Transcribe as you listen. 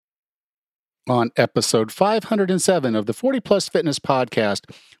On episode 507 of the 40 Plus Fitness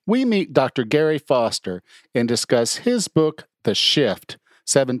Podcast, we meet Dr. Gary Foster and discuss his book, The Shift: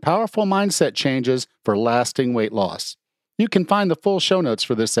 7 Powerful Mindset Changes for Lasting Weight Loss. You can find the full show notes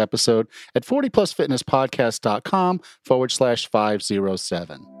for this episode at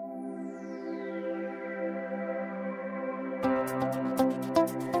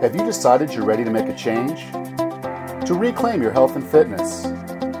 40plusfitnesspodcast.com/507. Have you decided you're ready to make a change? To reclaim your health and fitness?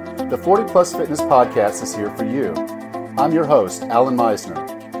 The 40 Plus Fitness Podcast is here for you. I'm your host, Alan Meisner.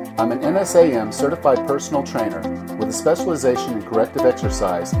 I'm an NSAM certified personal trainer with a specialization in corrective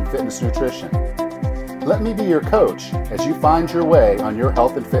exercise and fitness nutrition. Let me be your coach as you find your way on your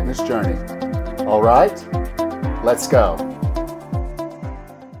health and fitness journey. All right, let's go.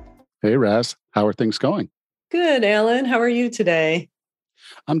 Hey, Raz, how are things going? Good, Alan. How are you today?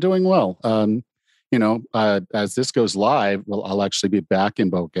 I'm doing well. As this goes live, I'll actually be back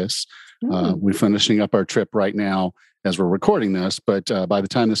in Bocas. We're finishing up our trip right now as we're recording this, but by the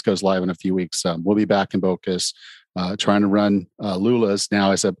time this goes live in a few weeks, we'll be back in Bocas, trying to run Lula's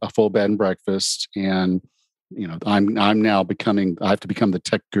now as a full bed and breakfast. And I'm now I have to become the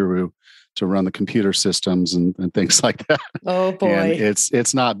tech guru to run the computer systems and things like that. Oh boy, and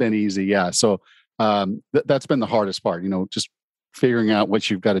it's not been easy. Yeah, so that's been the hardest part. Just figuring out what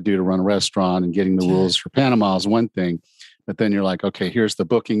you've got to do to run a restaurant and getting the rules for Panama is one thing. But then you're like, okay, here's the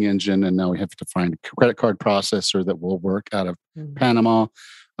booking engine. And now we have to find a credit card processor that will work out of Panama.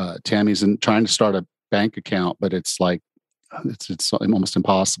 Tammy's trying to start a bank account, but it's like, it's almost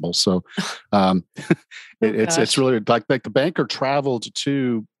impossible. So it's really like the banker traveled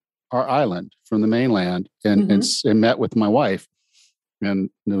to our island from the mainland and met with my wife.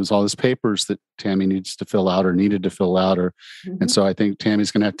 And there was all these papers that Tammy needed to fill out. And so I think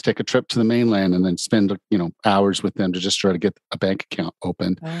Tammy's going to have to take a trip to the mainland and then spend, hours with them to just try to get a bank account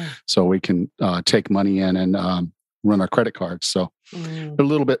open so we can take money in and run our credit cards. So a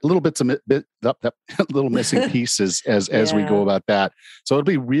little missing pieces as we go about that. So it'll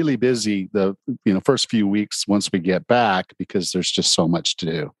be really busy the first few weeks once we get back because there's just so much to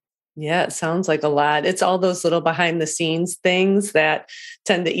do. Yeah, it sounds like a lot. It's all those little behind the scenes things that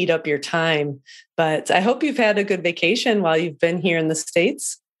tend to eat up your time. But I hope you've had a good vacation while you've been here in the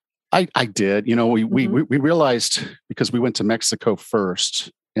States. I did. We realized because we went to Mexico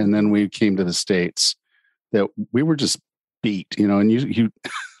first and then we came to the States that we were just beat, and you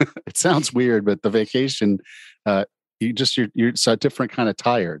it sounds weird, but the vacation, you're so different kind of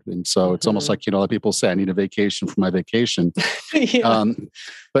tired. And so it's almost like, a lot of people say, I need a vacation for my vacation.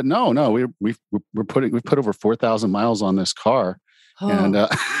 But no, we've put over 4,000 miles on this car and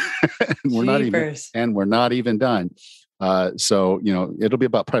we're not even done. So, it'll be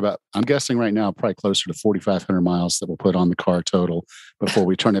I'm guessing right now, probably closer to 4,500 miles that we'll put on the car total before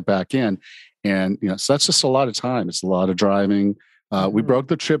we turn it back in. And, so that's just a lot of time. It's a lot of driving. We broke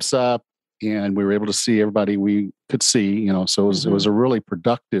the trips up. And we were able to see everybody we could see, so it was a really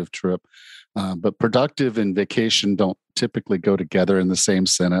productive trip. But productive and vacation don't typically go together in the same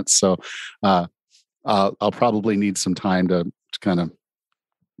sentence. So I'll probably need some time to kind of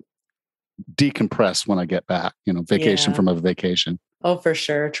decompress when I get back, vacation from a vacation. Oh, for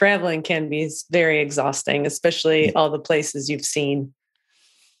sure. Traveling can be very exhausting, especially all the places you've seen.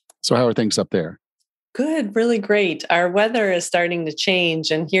 So how are things up there? Good, really great. Our weather is starting to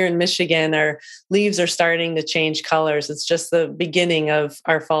change. And here in Michigan, our leaves are starting to change colors. It's just the beginning of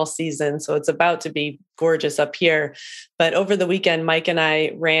our fall season. So it's about to be gorgeous up here. But over the weekend, Mike and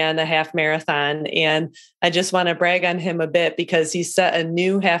I ran a half marathon. And I just want to brag on him a bit because he set a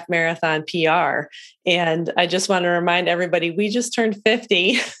new half marathon PR. And I just want to remind everybody, we just turned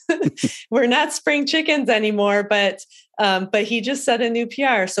 50. We're not spring chickens anymore, but he just set a new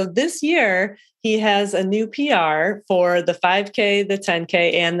PR. So this year, he has a new PR for the 5K, the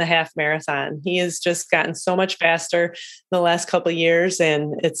 10K, and the half marathon. He has just gotten so much faster in the last couple of years,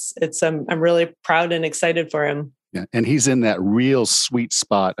 and I'm really proud and excited for him. Yeah, and he's in that real sweet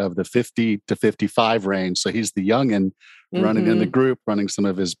spot of the 50 to 55 range. So he's the youngin' running in the group, running some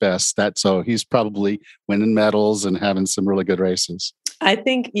of his best. So he's probably winning medals and having some really good races. I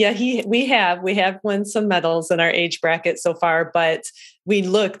think, we have won some medals in our age bracket so far, but we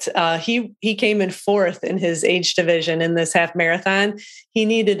looked, he came in 4th in his age division in this half marathon. He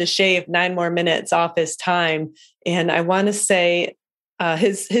needed to shave 9 more minutes off his time. And I want to say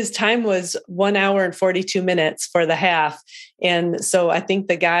his time was 1 hour and 42 minutes for the half. And so I think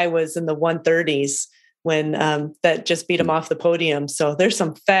the guy was in the 130s. when that just beat him off the podium. So there's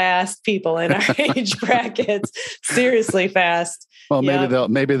some fast people in our age brackets, seriously fast. Well,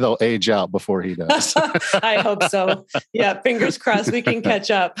 maybe they'll age out before he does. I hope so. Yeah, fingers crossed we can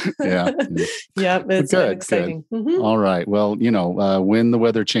catch up. Yeah. Yeah, it's exciting. Mm-hmm. All right. Well, when the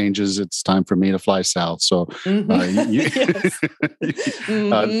weather changes, it's time for me to fly south. So, this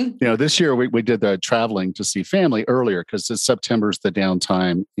year we did the traveling to see family earlier because September's the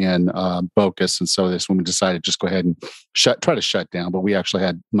downtime in Bocas, and so this when we decided just go ahead and try to shut down. But we actually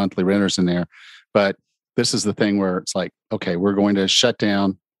had monthly renters in there, but. This is the thing where it's like, okay, we're going to shut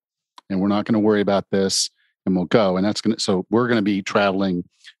down and we're not going to worry about this and we'll go. And so we're going to be traveling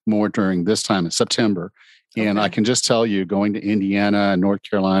more during this time in September. And I can just tell you going to Indiana and North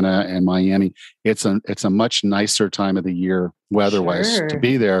Carolina and Miami, it's a much nicer time of the year weather-wise to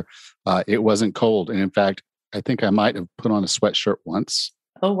be there. It wasn't cold. And in fact, I think I might have put on a sweatshirt once.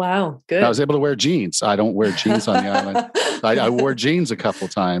 Oh, wow. Good. I was able to wear jeans. I don't wear jeans on the island. I wore jeans a couple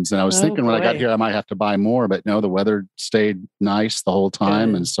of times and I was thinking when I got here, I might have to buy more, but no, the weather stayed nice the whole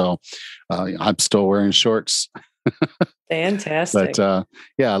time. Good. And so I'm still wearing shorts. Fantastic. But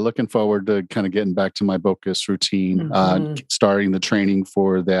looking forward to kind of getting back to my Bocas routine, starting the training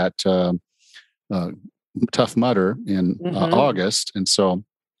for that Tough Mudder in August. And so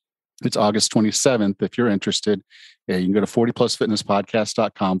it's August 27th. If you're interested, you can go to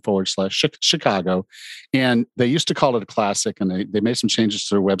 40plusfitnesspodcast.com/Chicago. And they used to call it a classic, and they made some changes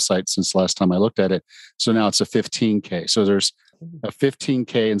to their website since last time I looked at it. So now it's a 15K. So there's a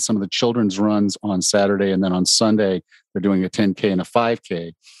 15K and some of the children's runs on Saturday. And then on Sunday, they're doing a 10K and a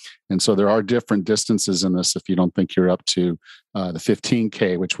 5K. And so there are different distances in this if you don't think you're up to the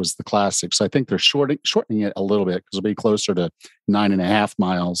 15K, which was the classic. So I think they're shortening it a little bit because it'll be closer to 9.5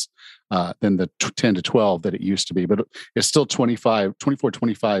 miles than the 10 to 12 that it used to be. But it's still 24,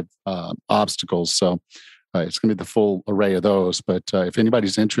 25 obstacles. So it's going to be the full array of those. But if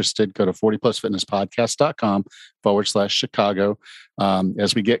anybody's interested, go to 40plusfitnesspodcast.com/Chicago.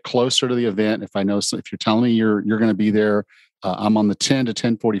 As we get closer to the event, if you're telling me you're going to be there, I'm on the 10 to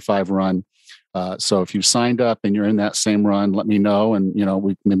 10:45 run. So if you signed up and you're in that same run, let me know. And,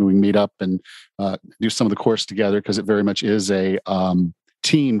 maybe we can meet up and do some of the course together because it very much is a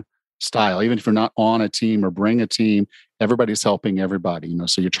team style. Even if you're not on a team or bring a team, everybody's helping everybody,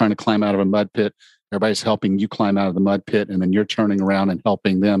 So you're trying to climb out of a mud pit. Everybody's helping you climb out of the mud pit, and then you're turning around and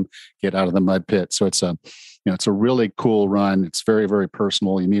helping them get out of the mud pit. So it's a really cool run. It's very, very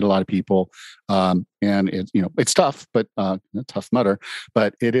personal. You meet a lot of people, and it's tough, but Tough Mudder.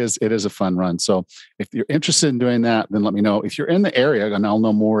 But it is a fun run. So if you're interested in doing that, then let me know. If you're in the area, and I'll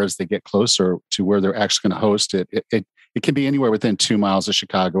know more as they get closer to where they're actually going to host it. It can be anywhere within 2 miles of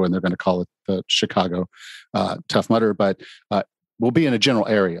Chicago, and they're going to call it the Chicago Tough Mudder. But we'll be in a general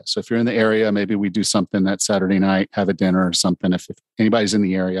area. So if you're in the area, maybe we do something that Saturday night, have a dinner or something. If anybody's in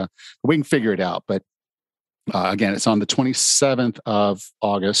the area, we can figure it out. But again, it's on the 27th of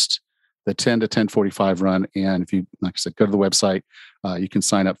August, the 10 to 10:45 run. And if you, like I said, go to the website, you can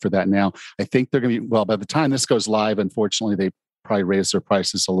sign up for that now. I think they're going to be, by the time this goes live, unfortunately, they probably raise their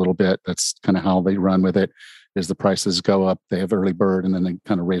prices a little bit. That's kind of how they run with it. Is the prices go up, they have early bird, and then they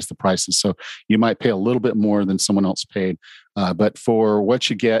kind of raise the prices. So you might pay a little bit more than someone else paid. But for what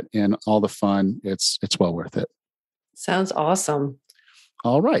you get and all the fun, it's well worth it. Sounds awesome.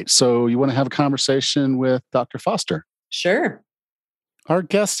 All right. So you want to have a conversation with Dr. Foster? Sure. Our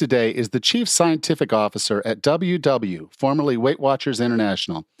guest today is the Chief Scientific Officer at WW, formerly Weight Watchers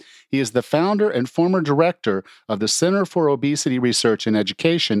International. He is the founder and former director of the Center for Obesity Research and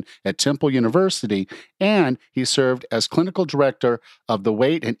Education at Temple University, and he served as clinical director of the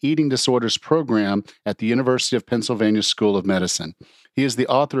Weight and Eating Disorders Program at the University of Pennsylvania School of Medicine. He is the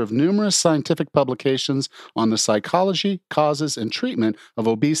author of numerous scientific publications on the psychology, causes, and treatment of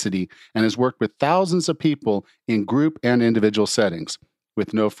obesity, and has worked with thousands of people in group and individual settings.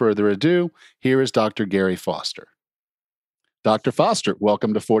 With no further ado, here is Dr. Gary Foster. Dr. Foster,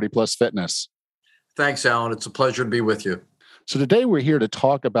 welcome to 40 Plus Fitness. Thanks, Alan. It's a pleasure to be with you. So today we're here to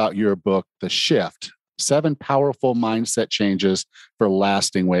talk about your book, The Shift, 7 Powerful Mindset Changes for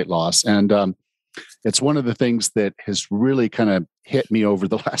Lasting Weight Loss. And it's one of the things that has really kind of hit me over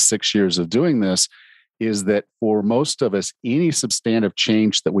the last 6 years of doing this is that for most of us, any substantive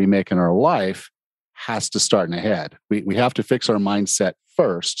change that we make in our life has to start in the head. We have to fix our mindset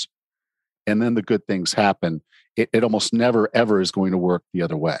first, and then the good things happen. It almost never, ever is going to work the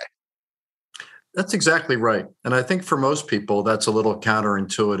other way. That's exactly right. And I think for most people, that's a little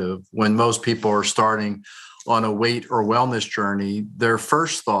counterintuitive. When most people are starting on a weight or wellness journey, their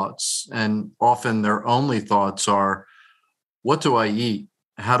first thoughts, and often their only thoughts, are, what do I eat?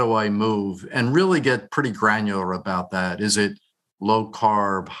 how do I move, and really get pretty granular about that. Is it low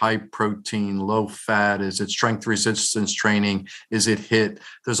carb, high protein, low fat? Is it strength resistance training? Is it HIIT?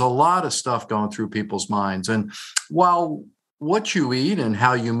 There's a lot of stuff going through people's minds. And while what you eat and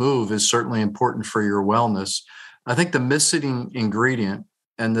how you move is certainly important for your wellness, I think the missing ingredient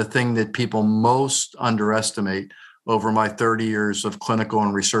and the thing that people most underestimate over my 30 years of clinical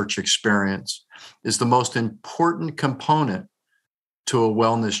and research experience is the most important component to a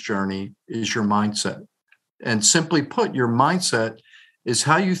wellness journey is your mindset. And simply put, your mindset is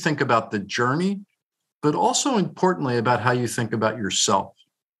how you think about the journey, but also importantly about how you think about yourself.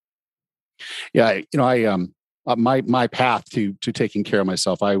 Yeah, my path to taking care of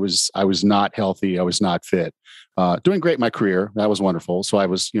myself, I was not healthy, I was not fit. Doing great in my career, that was wonderful. So I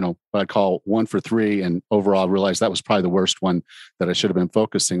was, what I'd call 1 for 3, and overall realized that was probably the worst one that I should have been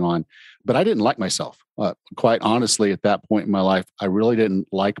focusing on. But I didn't like myself. Quite honestly, at that point in my life, I really didn't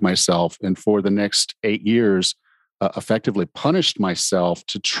like myself, and for the next 8 years, effectively punished myself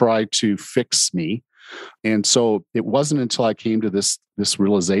to try to fix me. And so it wasn't until I came to this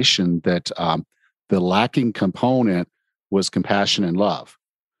realization that the lacking component was compassion and love.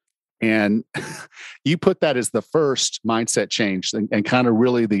 And you put that as the first mindset change, and kind of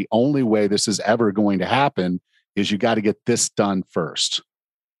really the only way this is ever going to happen is you got to get this done first.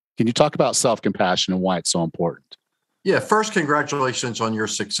 Can you talk about self-compassion and why it's so important? Yeah, first, congratulations on your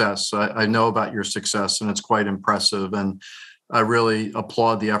success. I know about your success, and it's quite impressive. And I really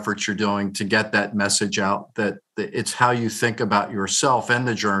applaud the efforts you're doing to get that message out, that it's how you think about yourself and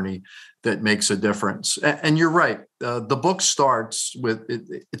the journey that makes a difference. And you're right. The book starts with,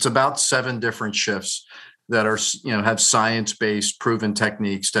 it's about 7 different shifts that are, have science-based proven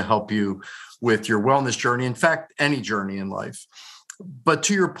techniques to help you with your wellness journey. In fact, any journey in life. But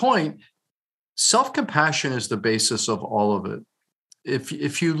to your point, self-compassion is the basis of all of it.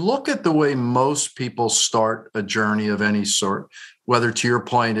 If you look at the way most people start a journey of any sort, whether to your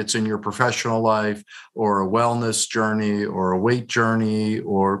point, it's in your professional life or a wellness journey or a weight journey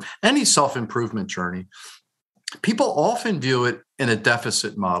or any self-improvement journey, people often view it in a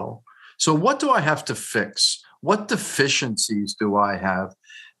deficit model. So what do I have to fix? What deficiencies do I have?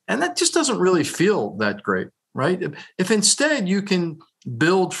 And that just doesn't really feel that great, right? If instead you can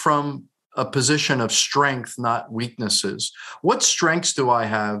build from a position of strength, not weaknesses. What strengths do I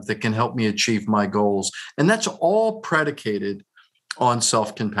have that can help me achieve my goals? And that's all predicated on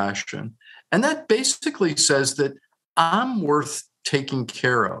self-compassion. And that basically says that I'm worth taking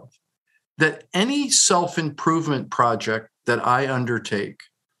care of, that any self-improvement project that I undertake,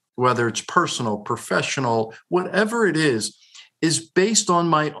 whether it's personal, professional, whatever it is based on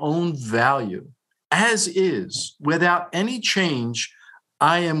my own value, as is, without any change.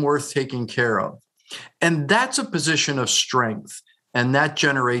 I am worth taking care of. And that's a position of strength, and that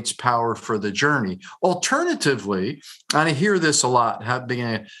generates power for the journey. Alternatively, and I hear this a lot, being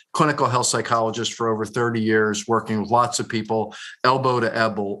a clinical health psychologist for over 30 years, working with lots of people, elbow to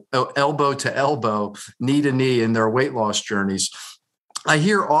elbow, knee to knee in their weight loss journeys. I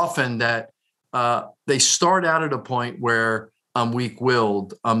hear often that they start out at a point where I'm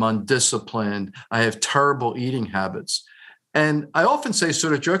weak-willed, I'm undisciplined, I have terrible eating habits. And I often say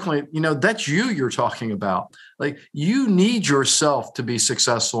sort of jokingly, that's you're talking about. Like, you need yourself to be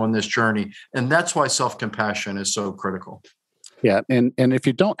successful in this journey. And that's why self-compassion is so critical. Yeah. And if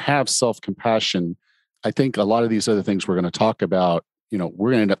you don't have self-compassion, I think a lot of these other things we're going to talk about,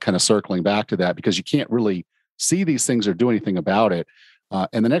 we're going to end up kind of circling back to that because you can't really see these things or do anything about it.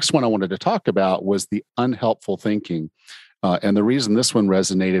 And the next one I wanted to talk about was the unhelpful thinking. And the reason this one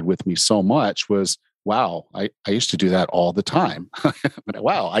resonated with me so much was, wow, I used to do that all the time.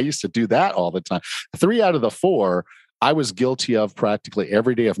 Wow, I used to do that all the time. 3 out of the 4, I was guilty of practically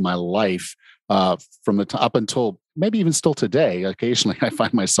every day of my life, from the up until maybe even still today. Occasionally, I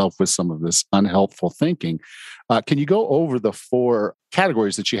find myself with some of this unhelpful thinking. Can you go over the 4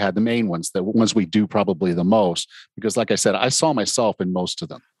 categories that you had, the main ones, the ones we do probably the most? Because like I said, I saw myself in most of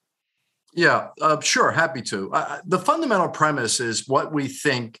them. Yeah, sure. Happy to. The fundamental premise is what we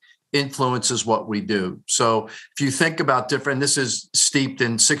think influences what we do. So if you think about this is steeped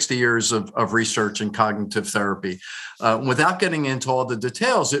in 60 years of research in cognitive therapy. Without getting into all the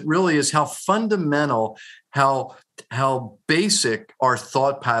details, it really is how fundamental, how basic our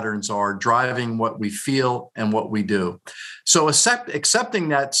thought patterns are driving what we feel and what we do. So accepting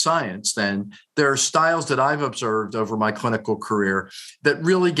that science, then there are styles that I've observed over my clinical career that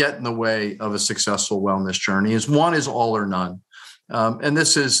really get in the way of a successful wellness journey. One is all or none. And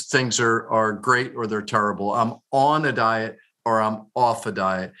this is things are great or they're terrible. I'm on a diet or I'm off a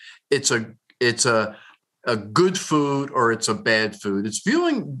diet. It's a a good food or it's a bad food. It's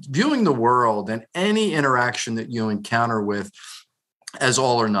viewing the world and any interaction that you encounter with as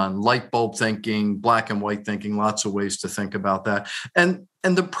all or none, light bulb thinking, black and white thinking, lots of ways to think about that. And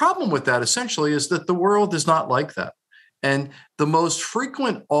the problem with that essentially is that the world is not like that. And the most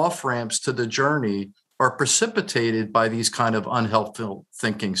frequent off-ramps to the journey are precipitated by these kind of unhelpful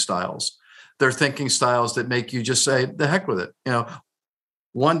thinking styles. They're thinking styles that make you just say, the heck with it.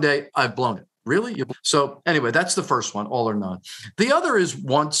 One day I've blown it. Really? So anyway, that's the first one, all or none. The other is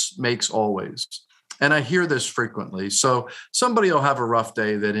once makes always. And I hear this frequently. So somebody will have a rough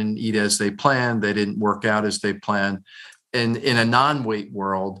day. They didn't eat as they planned. They didn't work out as they planned. And in a non-weight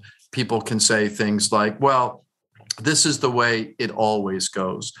world, people can say things like, well, this is the way it always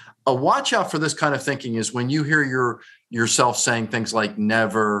goes. A watch out for this kind of thinking is when you hear yourself saying things like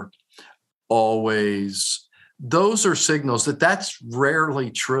never, always. Those are signals that that's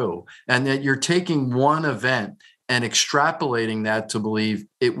rarely true, and that you're taking one event and extrapolating that to believe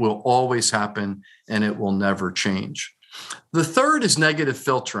it will always happen and it will never change. The third is negative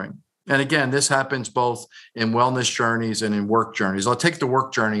filtering. And again, this happens both in wellness journeys and in work journeys. I'll take the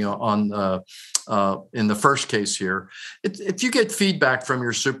work journey on in the first case here. If you get feedback from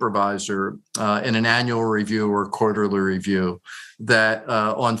your supervisor in an annual review or quarterly review that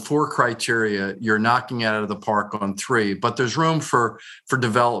on 4 criteria, you're knocking it out of the park on 3, but there's room for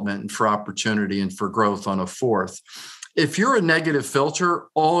development and for opportunity and for growth on a 4th. If you're a negative filter,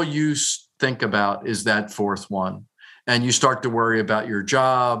 all you think about is that 4th one. And you start to worry about your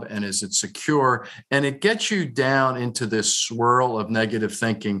job and is it secure? And it gets you down into this swirl of negative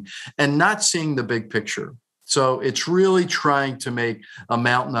thinking and not seeing the big picture. So it's really trying to make a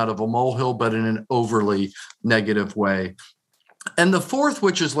mountain out of a molehill, but in an overly negative way. And the 4th,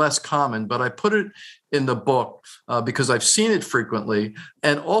 which is less common, but I put it in the book because I've seen it frequently.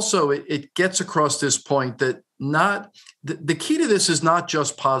 And also it gets across this point that the key to this is not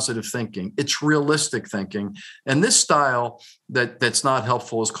just positive thinking, it's realistic thinking. And this style that's not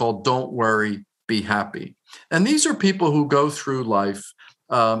helpful is called don't worry, be happy. And these are people who go through life,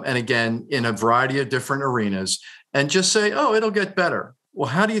 and again, in a variety of different arenas, and just say, oh, it'll get better. Well,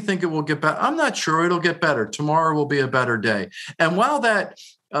 how do you think it will get better? I'm not sure it'll get better. Tomorrow will be a better day. And while that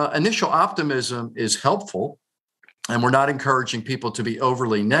initial optimism is helpful, and we're not encouraging people to be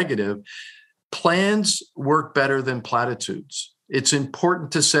overly negative, plans work better than platitudes. It's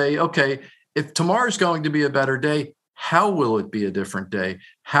important to say, okay, if tomorrow's going to be a better day, how will it be a different day?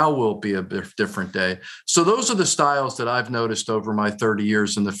 How will it be a different day? So those are the styles that I've noticed over my 30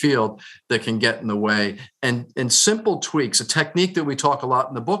 years in the field that can get in the way. And simple tweaks, a technique that we talk a lot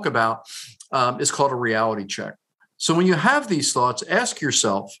in the book about is called a reality check. So when you have these thoughts, ask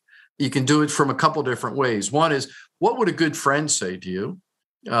yourself, you can do it from a couple different ways. One is, what would a good friend say to you?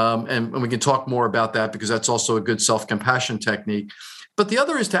 And we can talk more about that because that's also a good self-compassion technique. But the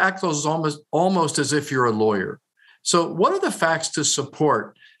other is to act almost as if you're a lawyer. So what are the facts to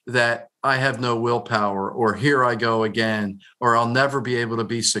support that I have no willpower, or here I go again, or I'll never be able to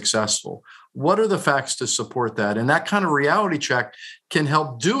be successful? What are the facts to support that? And that kind of reality check can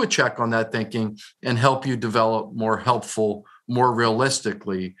help do a check on that thinking and help you develop more helpful, more realistic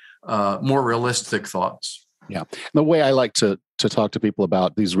thoughts. Yeah. The way I like to talk to people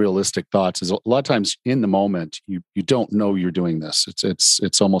about these realistic thoughts is a lot of times in the moment, you don't know you're doing this.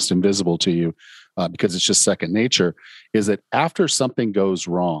 It's almost invisible to you because it's just second nature, is that after something goes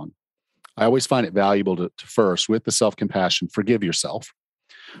wrong, I always find it valuable to first, with the self-compassion, forgive yourself.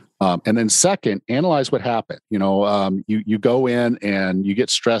 And then second, analyze what happened. You go in and you get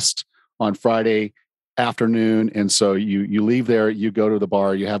stressed on Friday afternoon. And so you leave there, you go to the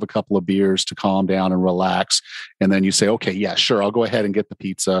bar, you have a couple of beers to calm down and relax. And then you say, okay, yeah, sure, I'll go ahead and get the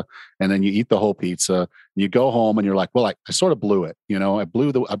pizza. And then you eat the whole pizza. You go home and you're like, well, I sort of blew it. I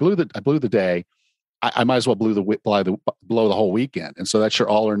blew the day. I might as well blow the whole weekend. And so that's your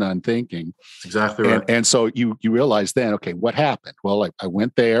all or none thinking. Exactly right. And so you realize then, okay, what happened? Well, I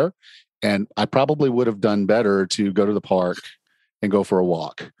went there and I probably would have done better to go to the park and go for a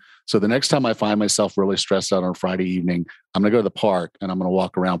walk. So the next time I find myself really stressed out on a Friday evening, I'm going to go to the park and I'm going to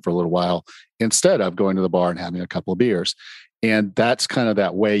walk around for a little while instead of going to the bar and having a couple of beers. And that's kind of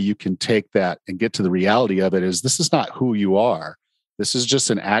that way you can take that and get to the reality of it is this is not who you are. This is just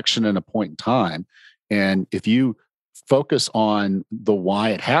an action and a point in time. And if you focus on the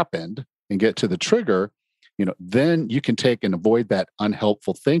why it happened and get to the trigger, then you can take and avoid that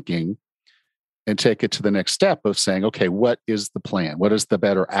unhelpful thinking and take it to the next step of saying, okay, what is the plan? What is the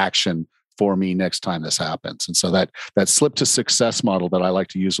better action for me next time this happens? And so that slip to success model that I like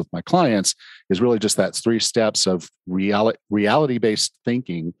to use with my clients is really just that 3 steps of reality-based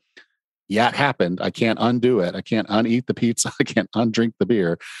thinking, yeah, it happened. I can't undo it. I can't uneat the pizza. I can't undrink the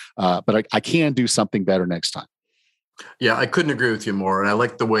beer. But I can do something better next time. Yeah, I couldn't agree with you more. And I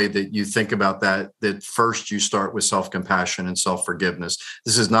like the way that you think about that first you start with self-compassion and self-forgiveness.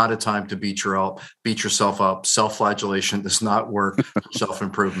 This is not a time to beat yourself up. Self-flagellation does not work for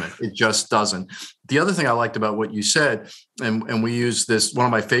self-improvement. It just doesn't. The other thing I liked about what you said, and we use this, one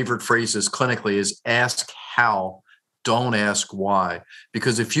of my favorite phrases clinically is ask how, don't ask why.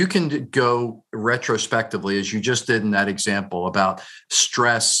 Because if you can go retrospectively, as you just did in that example about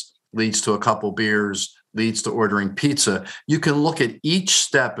stress leads to a couple beers, leads to ordering pizza, you can look at each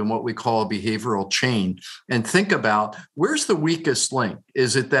step in what we call a behavioral chain and think about where's the weakest link?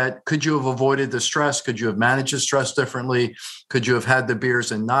 Is it that could you have avoided the stress? Could you have managed the stress differently? Could you have had the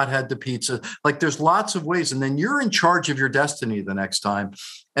beers and not had the pizza? Like there's lots of ways. And then you're in charge of your destiny the next time.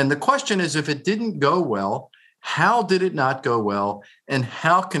 And the question is, if it didn't go well, how did it not go well? And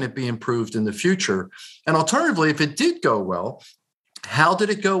how can it be improved in the future? And alternatively, if it did go well, how did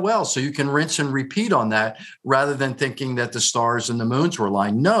it go well? So you can rinse and repeat on that rather than thinking that the stars and the moons were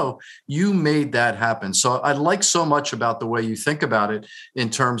aligned. No, you made that happen. So I like so much about the way you think about it in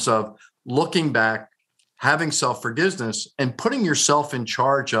terms of looking back, having self-forgiveness, and putting yourself in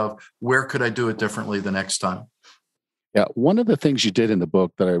charge of where could I do it differently the next time. Yeah, one of the things you did in the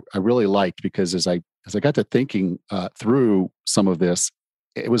book that I really liked, because as I got to thinking through some of this,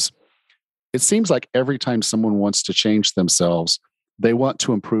 it seems like every time someone wants to change themselves, they want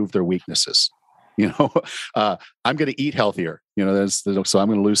to improve their weaknesses. I'm going to eat healthier. So I'm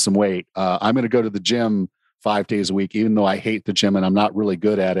going to lose some weight. I'm going to go to the gym 5 days a week, even though I hate the gym and I'm not really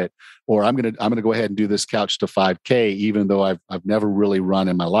good at it. Or I'm going to go ahead and do this couch to 5K, even though I've never really run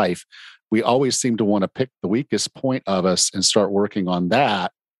in my life. We always seem to want to pick the weakest point of us and start working on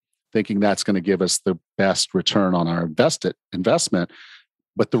that, thinking that's going to give us the best return on our investment.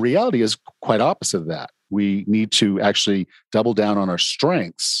 But the reality is quite opposite of that. We need to actually double down on our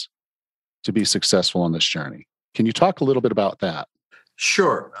strengths to be successful on this journey. Can you talk a little bit about that?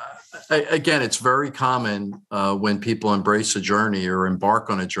 Sure. Again, it's very common when people embrace a journey or embark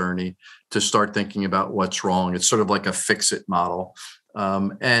on a journey to start thinking about what's wrong. It's sort of like a fix-it model.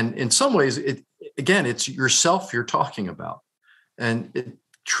 And in some ways, it's yourself you're talking about. And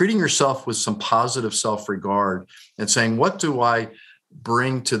treating yourself with some positive self-regard and saying, what do I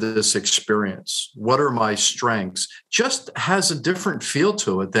bring to this experience? What are my strengths? Just has a different feel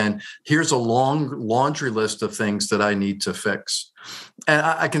to it than here's a long laundry list of things that I need to fix. And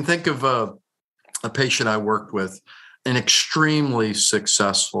I can think of a patient I worked with, an extremely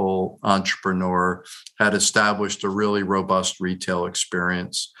successful entrepreneur, had established a really robust retail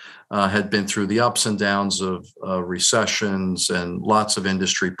experience, had been through the ups and downs of recessions and lots of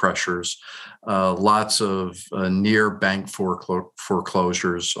industry pressures, lots of near bank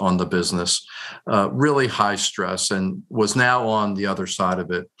foreclosures on the business, really high stress, and was now on the other side of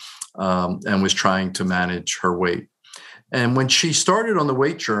it and was trying to manage her weight. And when she started on the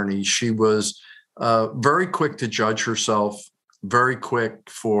weight journey, she was very quick to judge herself, very quick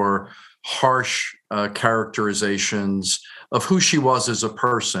for harsh characterizations of who she was as a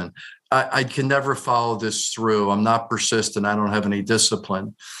person. I can never follow this through. I'm not persistent. I don't have any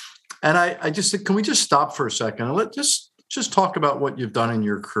discipline. And I just said, can we just stop for a second and let's just talk about what you've done in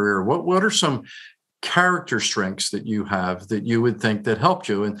your career? What are some character strengths that you have that you would think that helped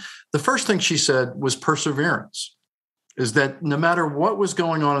you? And the first thing she said was perseverance. Is that no matter what was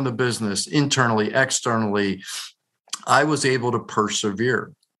going on in the business, internally, externally, I was able to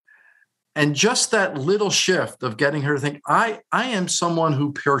persevere. And just that little shift of getting her to think, I am someone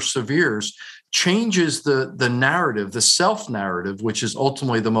who perseveres, changes the narrative, the self-narrative, which is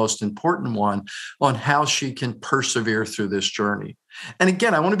ultimately the most important one, on how she can persevere through this journey. And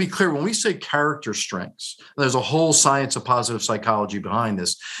again, I want to be clear, when we say character strengths, there's a whole science of positive psychology behind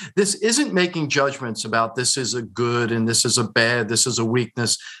this. This isn't making judgments about this is a good and this is a bad, this is a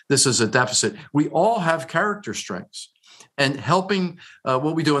weakness, this is a deficit. We all have character strengths. And helping,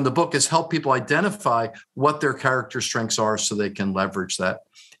 what we do in the book is help people identify what their character strengths are so they can leverage that.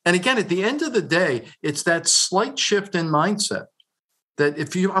 And again, at the end of the day, it's that slight shift in mindset that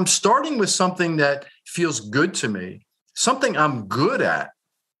I'm starting with something that feels good to me, something I'm good at.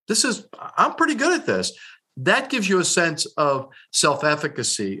 I'm pretty good at this. That gives you a sense of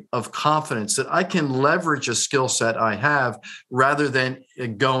self-efficacy, of confidence that I can leverage a skill set I have rather than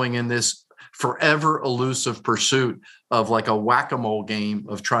going in this forever elusive pursuit of like a whack-a-mole game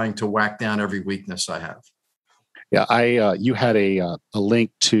of trying to whack down every weakness I have. Yeah, you had a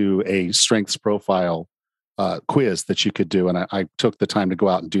link to a strengths profile quiz that you could do, and I took the time to go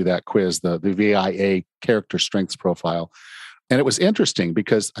out and do that quiz, the VIA character strengths profile. And it was interesting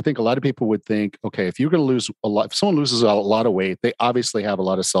because I think a lot of people would think, okay, if you're going to lose a lot, if someone loses a lot of weight, they obviously have a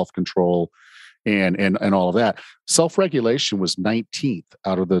lot of self-control and all of that. Self-regulation was 19th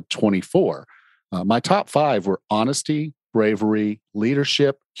out of the 24. My top 5 were honesty, bravery,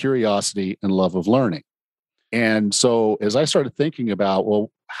 leadership, curiosity, and love of learning. And so as I started thinking about,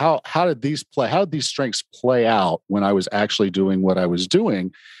 well, how did these strengths play out when I was actually doing what I was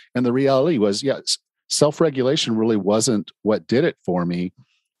doing? And the reality was, yes, self-regulation really wasn't what did it for me.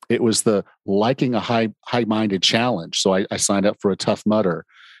 It was the liking a high-minded challenge. So I signed up for a Tough Mudder.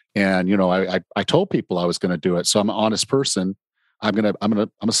 And, I told people I was going to do it. So I'm an honest person. I'm gonna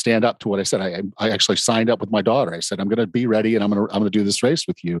stand up to what I said. I actually signed up with my daughter. I said, I'm gonna be ready and I'm gonna do this race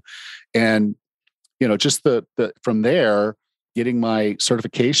with you. And, just the from there, getting my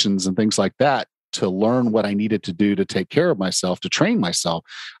certifications and things like that to learn what I needed to do to take care of myself, to train myself.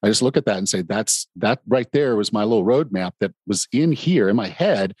 I just look at that and say, that right there was my little roadmap that was in here in my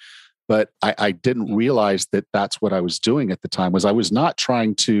head. But I didn't realize that that's what I was doing at the time. Was I was not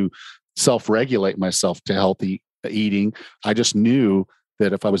trying to self-regulate myself to healthy eating. I just knew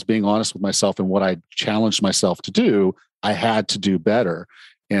that if I was being honest with myself and what I challenged myself to do, I had to do better.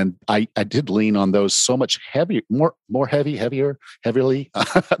 And I did lean on those so much heavier than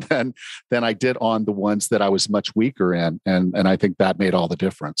I did on the ones that I was much weaker in. And I think that made all the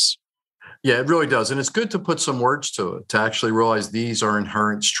difference. Yeah, it really does. And it's good to put some words to it, to actually realize these are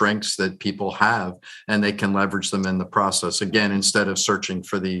inherent strengths that people have and they can leverage them in the process. Again, instead of searching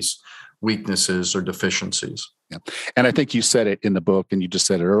for these weaknesses or deficiencies. Yeah. And I think you said it in the book, and you just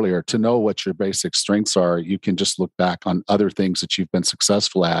said it earlier, to know what your basic strengths are, you can just look back on other things that you've been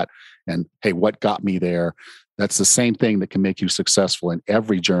successful at and, hey, what got me there? That's the same thing that can make you successful in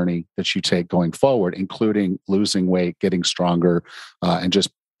every journey that you take going forward, including losing weight, getting stronger, and just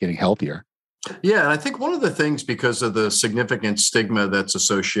getting healthier. Yeah, and I think one of the things, because of the significant stigma that's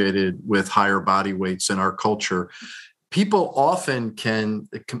associated with higher body weights in our culture, people often can,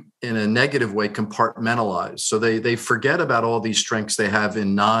 in a negative way, compartmentalize. So they forget about all these strengths they have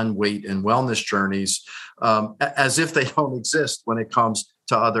in non-weight and wellness journeys, as if they don't exist when it comes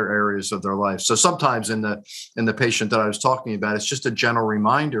to other areas of their life. So sometimes in the patient that I was talking about, it's just a general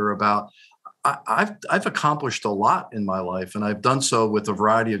reminder about, I've accomplished a lot in my life, and I've done so with a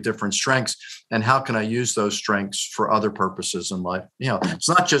variety of different strengths. And how can I use those strengths for other purposes in life? It's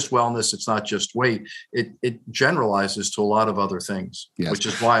not just wellness. It's not just weight. It generalizes to a lot of other things, yes. Which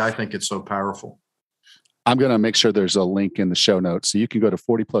is why I think it's so powerful. I'm going to make sure there's a link in the show notes. So you can go to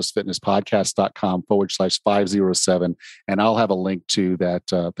 40plusfitnesspodcast.com/507, and I'll have a link to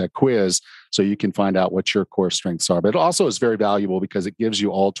that quiz so you can find out what your core strengths are. But it also is very valuable because it gives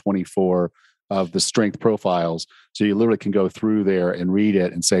you all 24 of the strength profiles. So you literally can go through there and read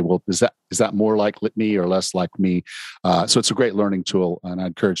it and say, well, is that more like me or less like me? So it's a great learning tool, and I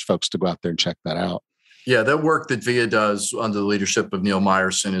encourage folks to go out there and check that out. Yeah, that work that VIA does under the leadership of Neil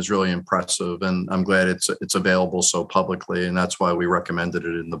Myerson is really impressive, and I'm glad it's available so publicly, and that's why we recommended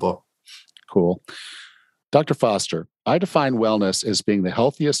it in the book. Cool. Dr. Foster, I define wellness as being the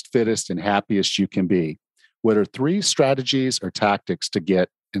healthiest, fittest, and happiest you can be. What are 3 strategies or tactics to get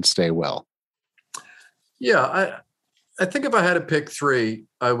and stay well? Yeah, I think if I had to pick 3,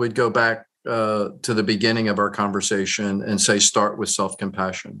 I would go back to the beginning of our conversation and say start with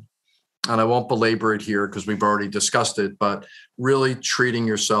self-compassion. And I won't belabor it here because we've already discussed it, but really treating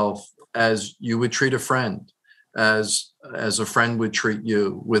yourself as you would treat a friend, as a friend would treat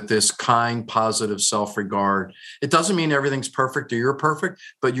you, with this kind, positive self-regard. It doesn't mean everything's perfect or you're perfect,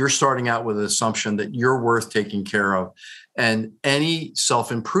 but you're starting out with an assumption that you're worth taking care of. And any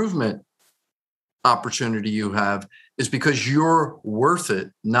self-improvement opportunity you have is because you're worth it,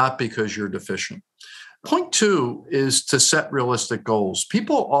 not because you're deficient. Point 2 is to set realistic goals.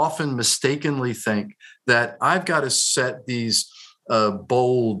 People often mistakenly think that I've got to set these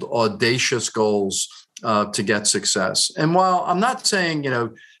bold, audacious goals to get success. And while I'm not saying,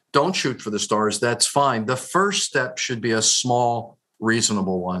 don't shoot for the stars, that's fine. The first step should be a small,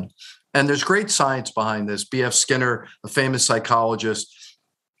 reasonable one. And there's great science behind this. B.F. Skinner, a famous psychologist,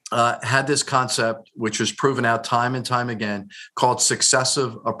 had this concept, which was proven out time and time again, called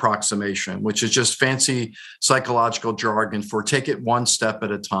successive approximation, which is just fancy psychological jargon for take it one step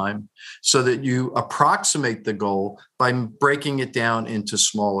at a time, so that you approximate the goal by breaking it down into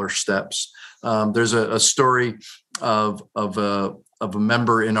smaller steps. There's a story of a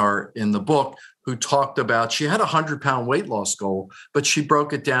member in the book who talked about, she had a 100-pound weight loss goal, but she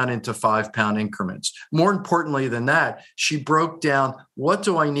broke it down into 5-pound increments. More importantly than that, she broke down, what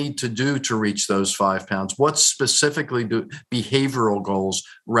do I need to do to reach those 5 pounds? What specifically do behavioral goals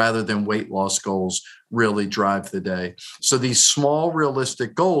rather than weight loss goals really drive the day? So these small,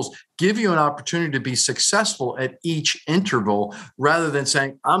 realistic goals give you an opportunity to be successful at each interval, rather than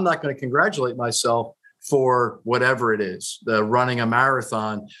saying, I'm not going to congratulate myself for whatever it is, the running a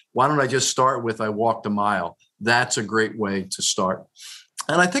marathon. Why don't I just start with, I walked a mile? That's a great way to start.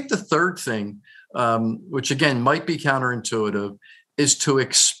 And I think the third thing, which again might be counterintuitive, is to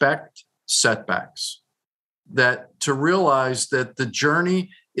expect setbacks, that to realize that the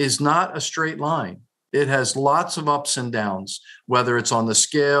journey is not a straight line. It has lots of ups and downs, whether it's on the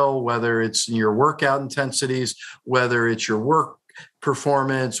scale, whether it's in your workout intensities, whether it's your work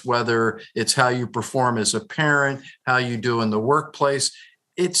performance, whether it's how you perform as a parent, how you do in the workplace.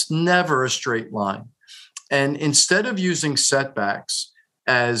 It's never a straight line. And instead of using setbacks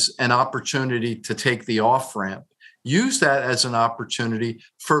as an opportunity to take the off-ramp, use that as an opportunity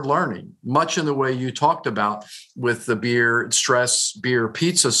for learning, much in the way you talked about with the beer, stress, beer,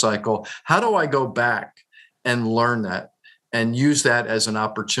 pizza cycle. How do I go back and learn that and use that as an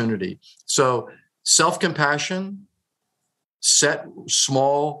opportunity? So self-compassion, set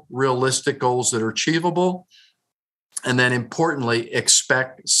small, realistic goals that are achievable. And then importantly,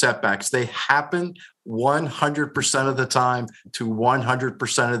 expect setbacks. They happen 100% of the time to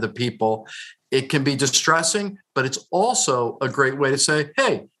 100% of the people. It can be distressing, but it's also a great way to say,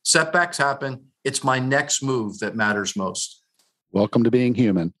 hey, setbacks happen. It's my next move that matters most. Welcome to being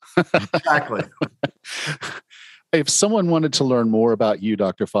human. Exactly. If someone wanted to learn more about you,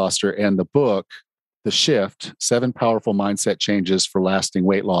 Dr. Foster, and the book, The Shift, 7 Powerful Mindset Changes for Lasting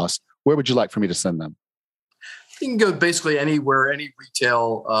Weight Loss, where would you like for me to send them? You can go basically anywhere, any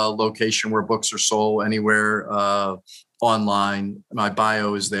retail location where books are sold, anywhere online. My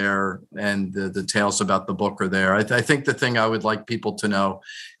bio is there, and the details about the book are there. I think the thing I would like people to know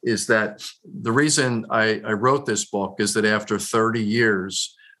is that the reason I wrote this book is that after 30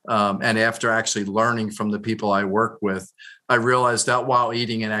 years, and after actually learning from the people I work with, I realized that while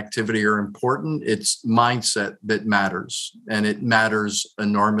eating and activity are important, it's mindset that matters, and it matters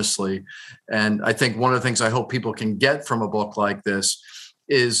enormously. And I think one of the things I hope people can get from a book like this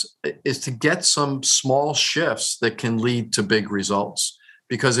is to get some small shifts that can lead to big results.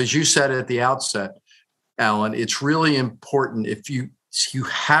 Because as you said at the outset, Alan, it's really important. If you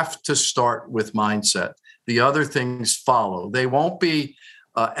have to start with mindset. The other things follow. They won't be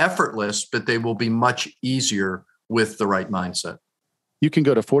effortless, but they will be much easier with the right mindset. You can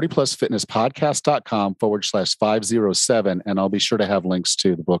go to 40plusfitnesspodcast.com/507, and I'll be sure to have links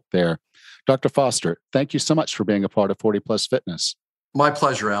to the book there. Dr. Foster, thank you so much for being a part of 40 Plus Fitness. My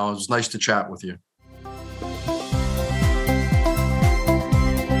pleasure, Alan. It was nice to chat with you.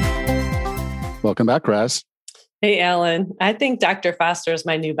 Welcome back, Raz. Hey, Alan. I think Dr. Foster is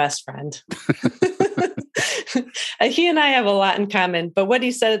my new best friend. He and I have a lot in common, but what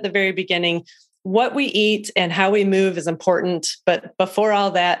he said at the very beginning, what we eat and how we move is important. But before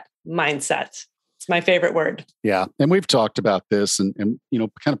all that, mindset. It's my favorite word. Yeah. And we've talked about this and kind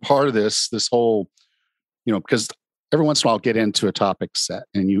of part of this whole, because every once in a while I'll get into a topic set.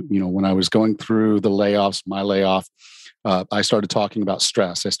 And, when I was going through the layoffs, my layoff, I started talking about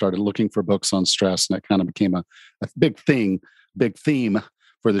stress. I started looking for books on stress, and it kind of became a big theme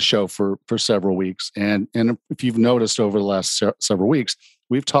for the show for several weeks. And if you've noticed over the last several weeks,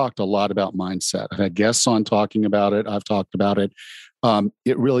 we've talked a lot about mindset. I've had guests on talking about it. I've talked about it.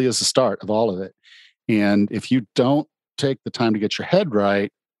 It really is the start of all of it. And if you don't take the time to get your head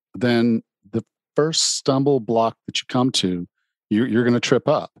right, then the first stumble block that you come to, you're going to trip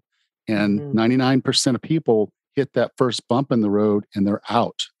up. And 99% of people hit that first bump in the road and they're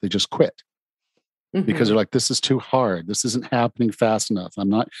out. They just quit because they're like, this is too hard. This isn't happening fast enough. I'm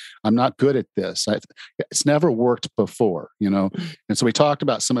not good at this. It's never worked before, And so we talked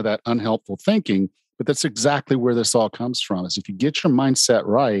about some of that unhelpful thinking, but that's exactly where this all comes from. Is if you get your mindset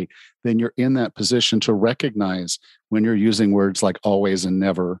right, then you're in that position to recognize when you're using words like always and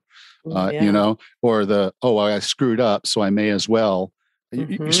never, or I screwed up, so I may as well.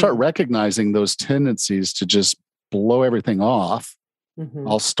 You start recognizing those tendencies to just blow everything off.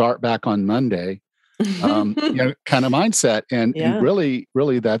 I'll start back on Monday, kind of mindset. And really,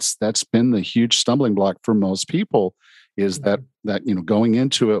 that's been the huge stumbling block for most people is that going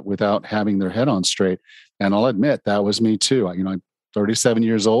into it without having their head on straight. And I'll admit that was me too. I'm 37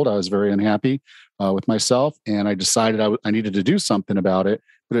 years old. I was very unhappy with myself, and I decided I needed to do something about it.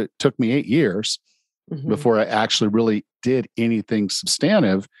 But it took me 8 years before I actually really did anything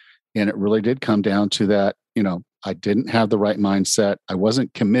substantive. And it really did come down to that, I didn't have the right mindset. I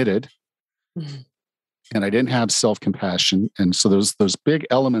wasn't committed. Mm-hmm. And I didn't have self-compassion. And so those big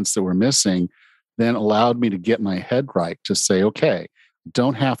elements that were missing then allowed me to get my head right to say, okay,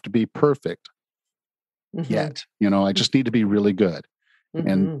 don't have to be perfect yet. I just need to be really good.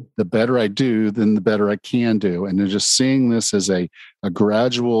 And the better I do, then the better I can do. And they're just seeing this as a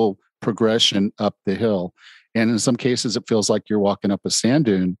gradual progression up the hill. And in some cases, it feels like you're walking up a sand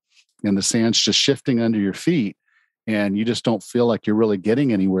dune and the sand's just shifting under your feet. And you just don't feel like you're really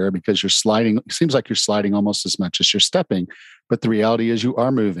getting anywhere because you're sliding. It seems like you're sliding almost as much as you're stepping. But the reality is you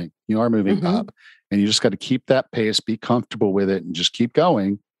are moving. You are moving up. And you just got to keep that pace, be comfortable with it, and just keep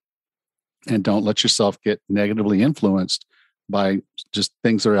going. And don't let yourself get negatively influenced by just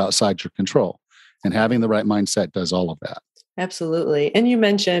things that are outside your control. And having the right mindset does all of that. Absolutely. And you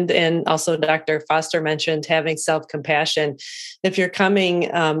mentioned, and also Dr. Foster mentioned, having self-compassion. If you're coming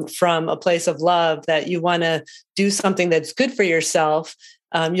from a place of love that you want to do something that's good for yourself,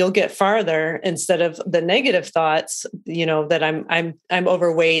 you'll get farther instead of the negative thoughts, that I'm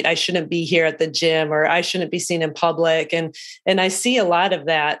overweight, I shouldn't be here at the gym, or I shouldn't be seen in public. And I see a lot of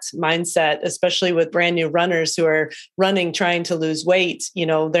that mindset, especially with brand new runners who are running, trying to lose weight.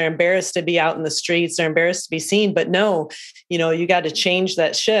 They're embarrassed to be out in the streets. They're embarrassed to be seen, but no, you got to change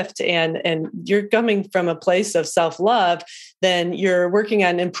that shift. And you're coming from a place of self-love, then you're working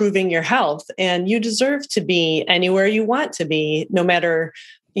on improving your health, and you deserve to be anywhere you want to be, no matter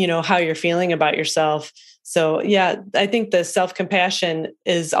how you're feeling about yourself. So yeah, I think the self-compassion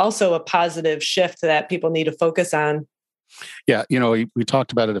is also a positive shift that people need to focus on. Yeah. We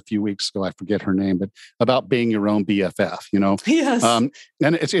talked about it a few weeks ago. I forget her name, but about being your own BFF, Yes. And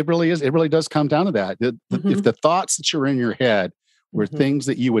it really does come down to that. If the thoughts that you're in your head were things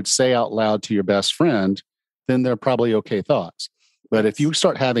that you would say out loud to your best friend, then they're probably okay thoughts. But if you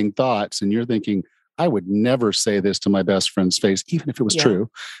start having thoughts and you're thinking, I would never say this to my best friend's face, even if it was true,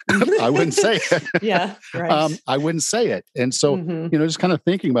 I wouldn't say it. Yeah, right. I wouldn't say it. And so, just kind of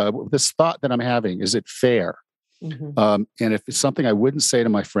thinking about it, this thought that I'm having, is it fair? And if it's something I wouldn't say to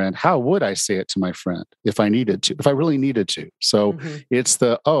my friend, how would I say it to my friend if I needed to, if I really needed to? So it's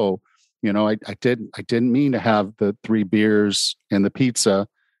I didn't mean to have the 3 beers and the pizza.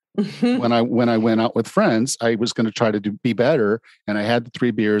 When I went out with friends, I was going to try to be better, and I had the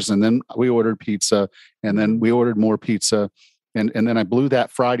 3 beers, and then we ordered pizza, and then we ordered more pizza, and then I blew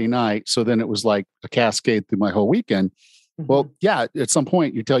that Friday night. So then it was like a cascade through my whole weekend. Well, yeah, at some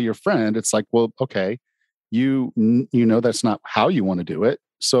point you tell your friend, it's like, well, okay, that's not how you want to do it.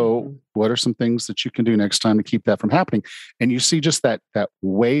 So what are some things that you can do next time to keep that from happening? And you see just that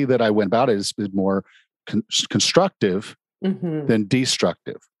way that I went about it is more constructive than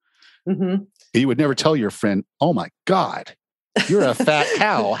destructive. You would never tell your friend, oh my God, you're a fat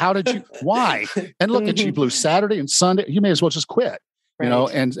cow. How did you, why? And look at you, blew Saturday and Sunday. You may as well just quit,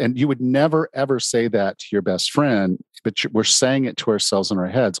 and you would never, ever say that to your best friend, but we're saying it to ourselves in our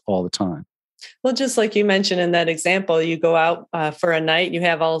heads all the time. Well, just like you mentioned in that example, you go out for a night, you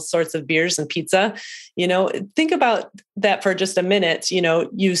have all sorts of beers and pizza. Think about that for just a minute.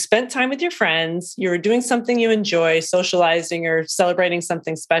 You spent time with your friends, you were doing something you enjoy, socializing or celebrating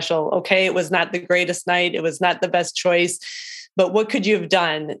something special. Okay, it was not the greatest night, it was not the best choice, but what could you have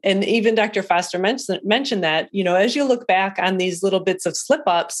done? And even Dr. Foster mentioned that, as you look back on these little bits of slip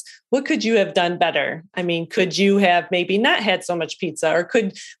ups, what could you have done better? I mean, could you have maybe not had so much pizza? Or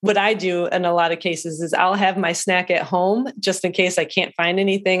what I do in a lot of cases is I'll have my snack at home just in case I can't find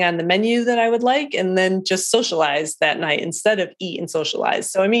anything on the menu that I would like, and then just socialize that night instead of eat and socialize.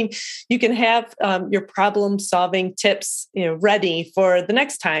 So, I mean, you can have your problem solving tips, ready for the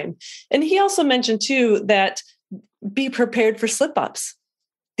next time. And he also mentioned too, that be prepared for slip-ups.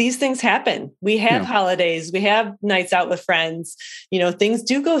 These things happen. We have holidays, we have nights out with friends, things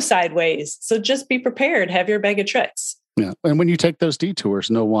do go sideways. So just be prepared, have your bag of tricks. Yeah. And when you take those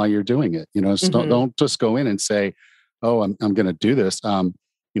detours, know why you're doing it. Don't just go in and say, oh, I'm going to do this.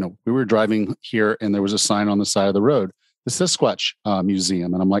 We were driving here and there was a sign on the side of the road, the Sasquatch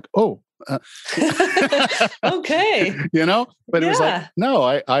Museum. And I'm like, oh, okay. But it was like, no,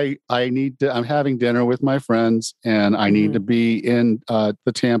 I need to, I'm having dinner with my friends and I need to be in the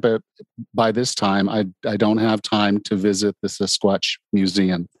Tampa by this time. I don't have time to visit the Sasquatch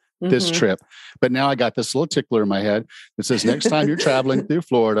Museum this trip. But now I got this little tickler in my head that says, next time you're traveling through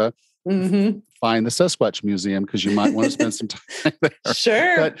Florida, find the Sasquatch Museum because you might want to spend some time there.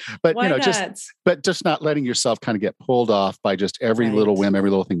 Sure. But just not letting yourself kind of get pulled off by just every little whim, every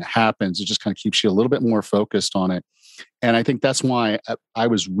little thing that happens. It just kind of keeps you a little bit more focused on it. And I think that's why I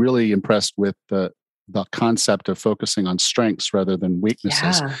was really impressed with the the concept of focusing on strengths rather than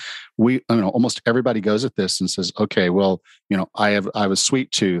weaknesses. Yeah. Almost everybody goes at this and says, okay, well, I have a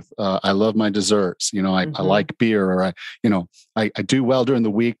sweet tooth. I love my desserts. I like beer, or I do well during the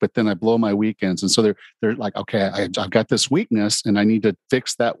week, but then I blow my weekends. And so they're like, okay, I've got this weakness and I need to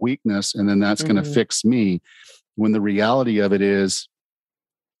fix that weakness. And then that's going to fix me. When the reality of it is,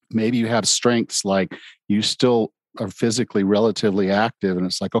 maybe you have strengths, like you still are physically relatively active. And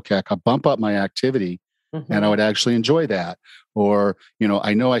it's like, okay, I can bump up my activity and I would actually enjoy that. Or,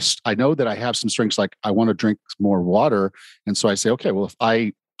 I know that I have some strengths, like I want to drink more water. And so I say, okay, well, if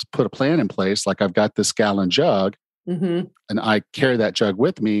I put a plan in place, like I've got this gallon jug and I carry that jug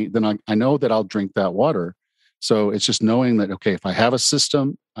with me, then I know that I'll drink that water. So it's just knowing that, okay, if I have a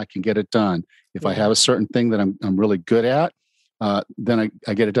system, I can get it done. If I have a certain thing that I'm really good at, then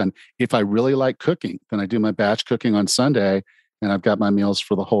I get it done. If I really like cooking, then I do my batch cooking on Sunday and I've got my meals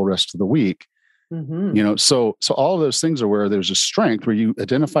for the whole rest of the week. So all of those things are where there's a strength, where you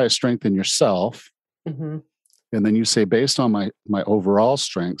identify a strength in yourself. And then you say, based on my overall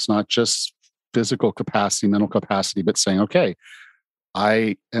strengths, not just physical capacity, mental capacity, but saying, okay,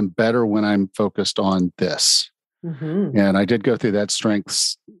 I am better when I'm focused on this. And I did go through that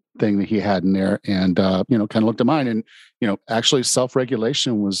strengths thing that he had in there, and kind of looked at mine, and actually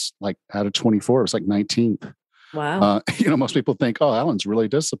self-regulation was like out of 24, it was like 19th. Wow. Most people think, oh, Alan's really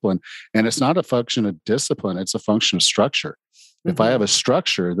disciplined, and it's not a function of discipline; it's a function of structure. If I have a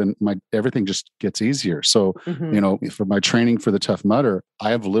structure, then everything just gets easier. So, for my training for the Tough Mudder, I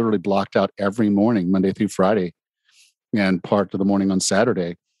have literally blocked out every morning, Monday through Friday, and part of the morning on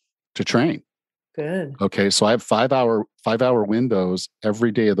Saturday to train. Good. Okay. So I have 5-hour windows every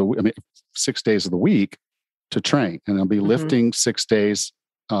day of the week, 6 days of the week to train. And I'll be lifting 6 days,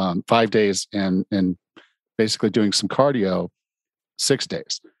 5 days, and basically doing some cardio 6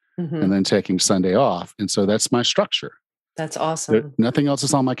 days, and then taking Sunday off. And so that's my structure. That's awesome. Nothing else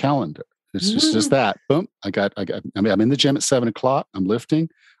is on my calendar. It's just that. Boom. I'm in the gym at 7:00. I'm lifting.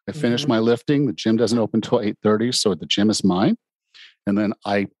 I finish my lifting. The gym doesn't open till 8:30. So the gym is mine. And then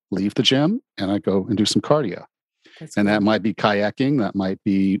I leave the gym and I go and do some cardio. That might be kayaking, that might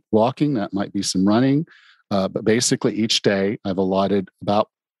be walking, that might be some running. But basically each day I've allotted about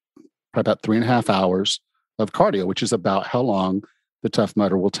 3.5 hours of cardio, which is about how long the Tough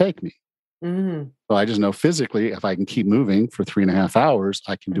Mudder will take me. So I just know physically, if I can keep moving for 3.5 hours,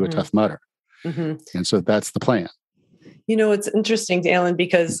 I can do a Tough Mudder. And so that's the plan. It's interesting, Alan,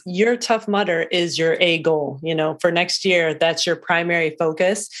 because your Tough Mudder is your A goal. For next year, that's your primary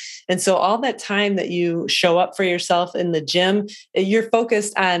focus. And so all that time that you show up for yourself in the gym, you're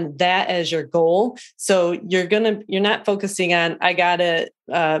focused on that as your goal. So you're not focusing on, I got to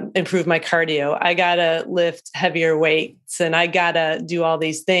improve my cardio. I got to lift heavier weights and I got to do all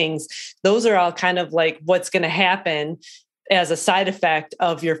these things. Those are all kind of like what's going to happen as a side effect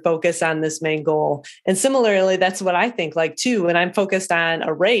of your focus on this main goal. And similarly, that's what I think like too. When I'm focused on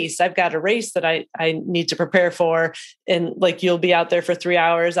a race, I've got a race that I need to prepare for. And like, you'll be out there for 3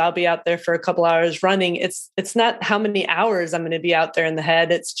 hours. I'll be out there for a couple hours running. It's not how many hours I'm going to be out there in the head.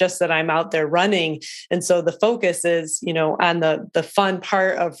 It's just that I'm out there running. And so the focus is, on the fun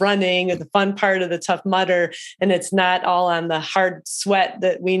part of running or the fun part of the Tough Mudder. And it's not all on the hard sweat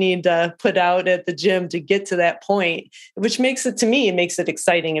that we need to put out at the gym to get to that point, which makes it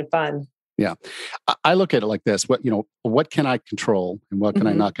exciting and fun. Yeah. I look at it like this. What can I control and what can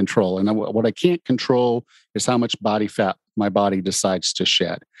I not control? And what I can't control is how much body fat my body decides to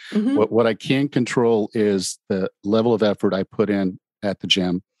shed. What I can control is the level of effort I put in at the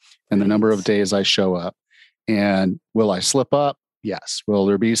gym and the number of days I show up. And will I slip up? Yes. Will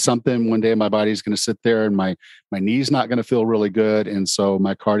there be something one day my body's going to sit there and my knee's not going to feel really good. And so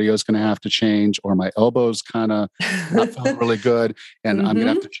my cardio is going to have to change, or my elbows kind of not feel really good. And I'm going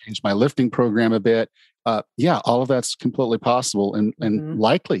to have to change my lifting program a bit. All of that's completely possible and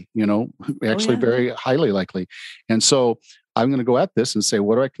likely, actually very highly likely. And so I'm going to go at this and say,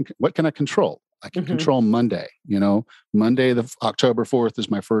 what can I control? I can control Monday. Monday, the October 4th is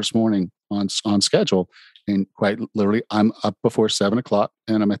my first morning on schedule. And quite literally, I'm up before 7:00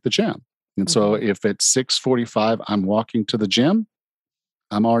 and I'm at the gym. And so if it's 6:45, I'm walking to the gym,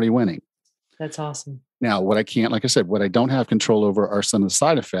 I'm already winning. That's awesome. Now, what I don't have control over are some of the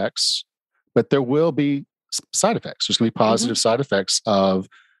side effects, but there will be side effects. There's going to be positive side effects of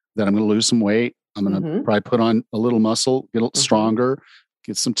that. I'm going to lose some weight. I'm going to probably put on a little muscle, get a little stronger,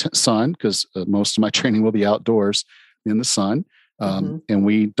 get some sun, because most of my training will be outdoors in the sun. And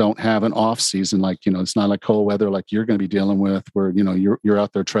we don't have an off season like, it's not like cold weather like you're going to be dealing with where, you're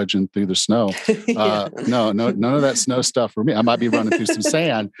out there trudging through the snow. No, none of that snow stuff for me. I might be running through some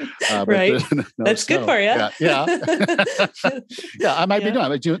sand. Right. That's snow. good for you. Yeah. I might be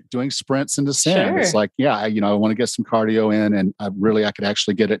doing sprints into sand. Sure. It's like, I want to get some cardio in, and I could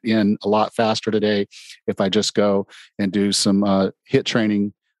actually get it in a lot faster today if I just go and do some HIIT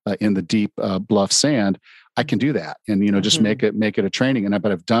training in the deep bluff sand. I can do that, and just make it a training.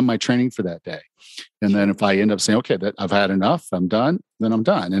 But I've done my training for that day, and then if I end up saying, okay, that I've had enough, I'm done, then I'm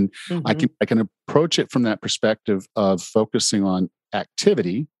done. And I can approach it from that perspective of focusing on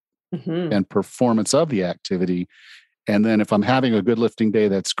activity and performance of the activity. And then if I'm having a good lifting day,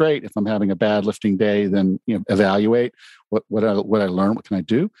 that's great. If I'm having a bad lifting day, then evaluate what I learned, what can I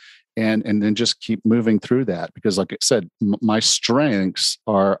do, and then just keep moving through that. Because like I said, my strengths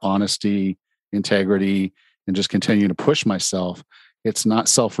are honesty, integrity, and just continue to push myself. It's not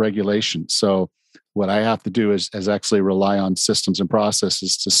self-regulation. So what I have to do is actually rely on systems and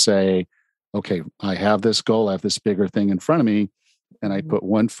processes to say, okay, I have this goal, I have this bigger thing in front of me, and I put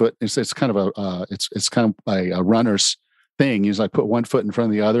one foot. It's kind of a runner's thing. Is I put one foot in front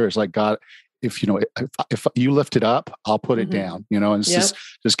of the other. It's like, God, if you lift it up, I'll put it down. And it's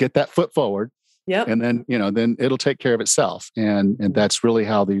just get that foot forward. Yep. And then, then it'll take care of itself. And that's really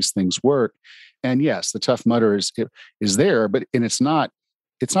how these things work. And yes, the Tough Mudder is there, but it's not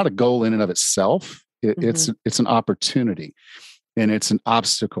a goal in and of itself. It's an opportunity, and it's an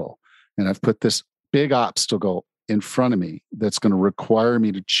obstacle. And I've put this big obstacle in front of me that's going to require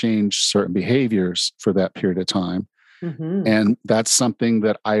me to change certain behaviors for that period of time. And that's something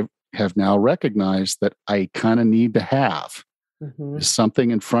that I have now recognized that I kind of need to have. There's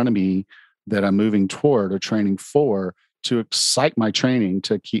something in front of me that I'm moving toward or training for to excite my training,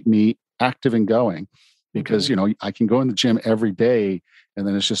 to keep me active and going. Because, I can go in the gym every day, and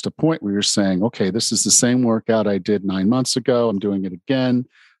then it's just a point where you're saying, okay, this is the same workout I did 9 months ago. I'm doing it again.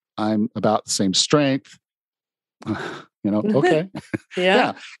 I'm about the same strength. Okay.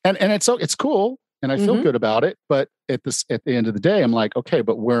 Yeah. And it's cool. And I feel good about it. But at the end of the day, I'm like, okay,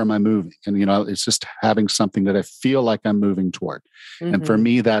 but where am I moving? And, it's just having something that I feel like I'm moving toward. And for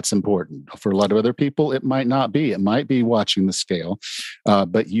me, that's important. For a lot of other people, it might not be. It might be watching the scale,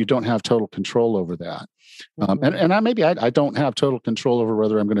 but you don't have total control over that. And I don't have total control over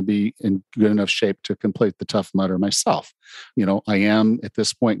whether I'm going to be in good enough shape to complete the Tough Mudder myself. I am at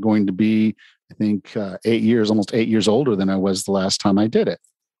this point going to be, I think, almost 8 years older than I was the last time I did it.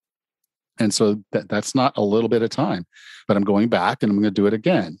 And so that's not a little bit of time, but I'm going back and I'm going to do it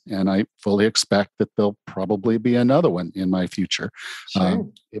again. And I fully expect that there'll probably be another one in my future, Sure.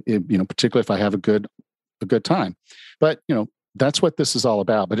 Particularly if I have a good time. But, that's what this is all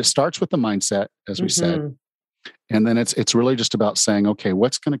about. But it starts with the mindset, as we said. And then it's really just about saying, okay,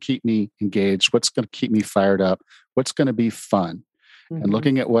 what's going to keep me engaged? What's going to keep me fired up? What's going to be fun? And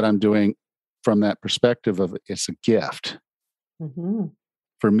looking at what I'm doing from that perspective of it's a gift.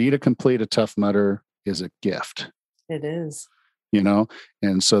 For me to complete a Tough Mudder is a gift. It is.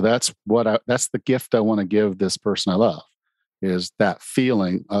 And so that's the gift I want to give this person I love, is that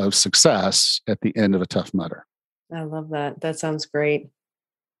feeling of success at the end of a Tough Mudder. I love that. That sounds great.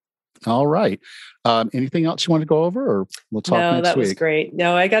 All right. Anything else you want to go over, or we'll talk next week? No, that was great.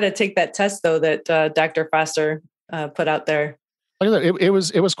 No, I got to take that test though that Dr. Foster put out there. It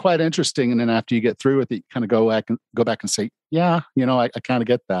was quite interesting, and then after you get through with it, you kind of go back and say, yeah, I kind of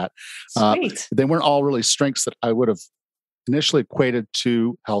get that. They weren't all really strengths that I would have initially equated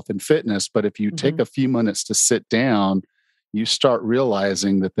to health and fitness, but if you take a few minutes to sit down, you start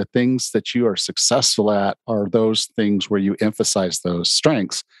realizing that the things that you are successful at are those things where you emphasize those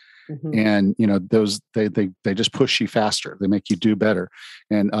strengths. And those they just push you faster. They make you do better,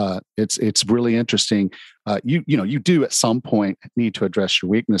 and it's really interesting. You do at some point need to address your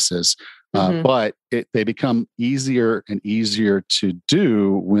weaknesses, but they become easier and easier to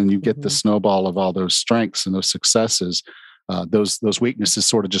do when you get the snowball of all those strengths and those successes. Those weaknesses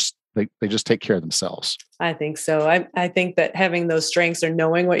sort of just they just take care of themselves. I think so. I think that having those strengths, or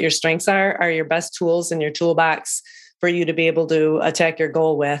knowing what your strengths are your best tools in your toolbox for you to be able to attack your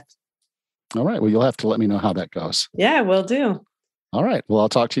goal with. All right. Well, you'll have to let me know how that goes. Yeah, will do. All right. Well, I'll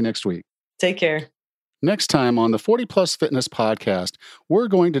talk to you next week. Take care. Next time on the 40 Plus Fitness Podcast, we're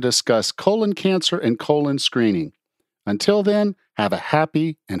going to discuss colon cancer and colon screening. Until then, have a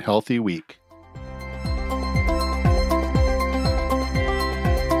happy and healthy week.